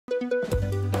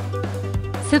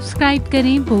Subscribe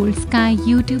करें bold sky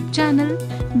YouTube channel,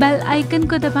 bell icon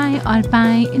को दबाएं और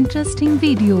पाएं interesting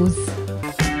videos.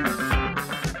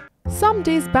 Some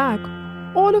days back,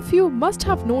 all of you must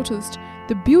have noticed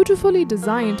the beautifully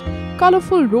designed,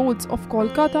 colorful roads of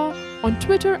Kolkata on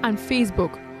Twitter and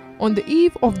Facebook on the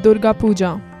eve of Durga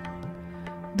Puja.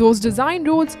 Those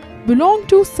design roads belong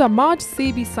to Samaj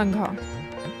Sebi Sangha.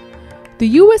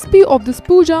 The USP of this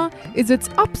puja is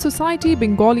its up society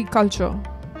Bengali culture.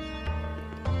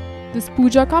 This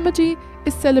puja committee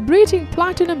is celebrating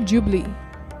Platinum Jubilee.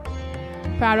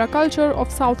 Paraculture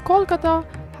of South Kolkata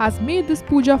has made this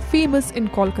puja famous in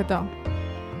Kolkata.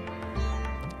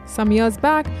 Some years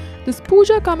back, this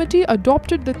puja committee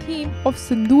adopted the theme of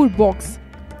Sindoor box.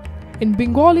 In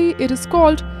Bengali, it is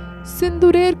called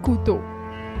Sindurer Kuto.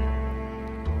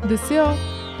 This year,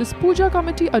 this puja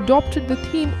committee adopted the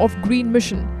theme of Green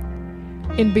Mission.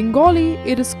 In Bengali,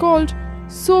 it is called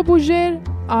Sobujer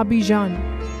Abhijan.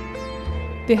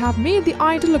 They have made the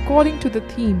idol according to the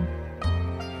theme.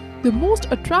 The most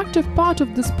attractive part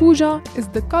of this puja is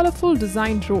the colorful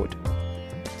designed road.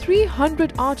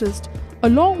 300 artists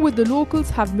along with the locals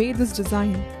have made this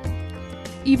design.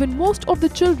 Even most of the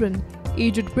children,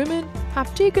 aged women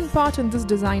have taken part in this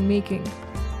design making.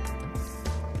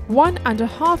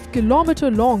 1.5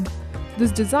 kilometer long,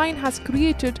 this design has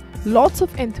created lots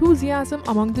of enthusiasm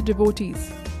among the devotees.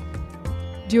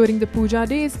 During the puja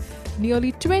days,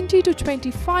 nearly 20 to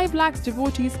 25 lakhs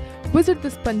devotees visit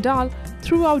this pandal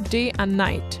throughout day and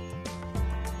night.